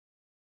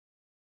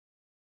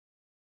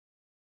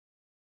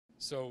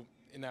So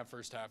in that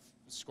first half,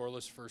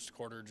 scoreless first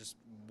quarter, just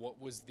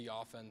what was the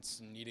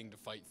offense needing to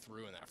fight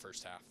through in that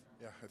first half?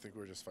 Yeah, I think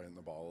we're just fighting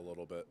the ball a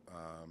little bit.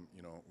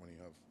 When you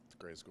have the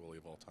greatest goalie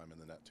of all time in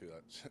the net too,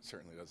 that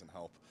certainly doesn't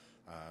help.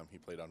 He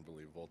played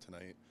unbelievable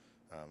tonight.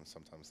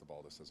 Sometimes the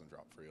ball just doesn't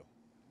drop for you.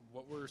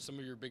 What were some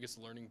of your biggest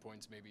learning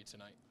points maybe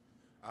tonight?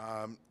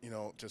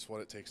 Just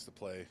what it takes to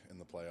play in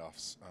the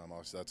playoffs.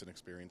 Obviously, that's an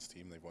experienced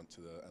team. They've went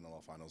to the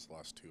NLL finals the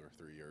last 2 or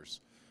 3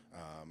 years.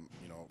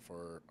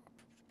 For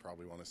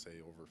probably want to say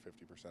over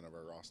 50% of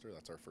our roster,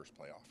 that's our first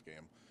playoff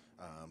game.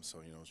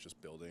 It's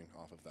just building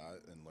off of that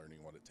and learning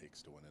what it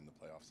takes to win in the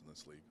playoffs in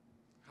this league.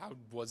 How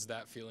was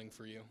that feeling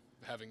for you,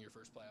 having your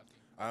first playoff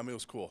game? It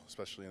was cool,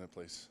 especially in a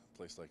place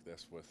like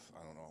this with,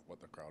 I don't know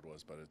what the crowd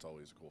was, but it's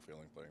always a cool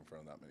feeling playing in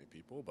front of that many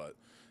people. But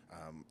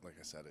like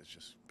I said, it's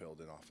just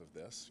building off of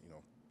this,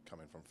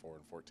 coming from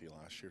 4-14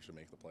 last year to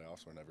make the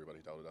playoffs when everybody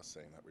doubted us,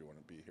 saying that we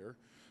wouldn't be here.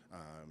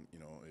 I'm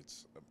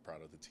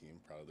proud of the team,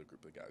 proud of the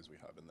group of guys we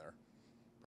have in there.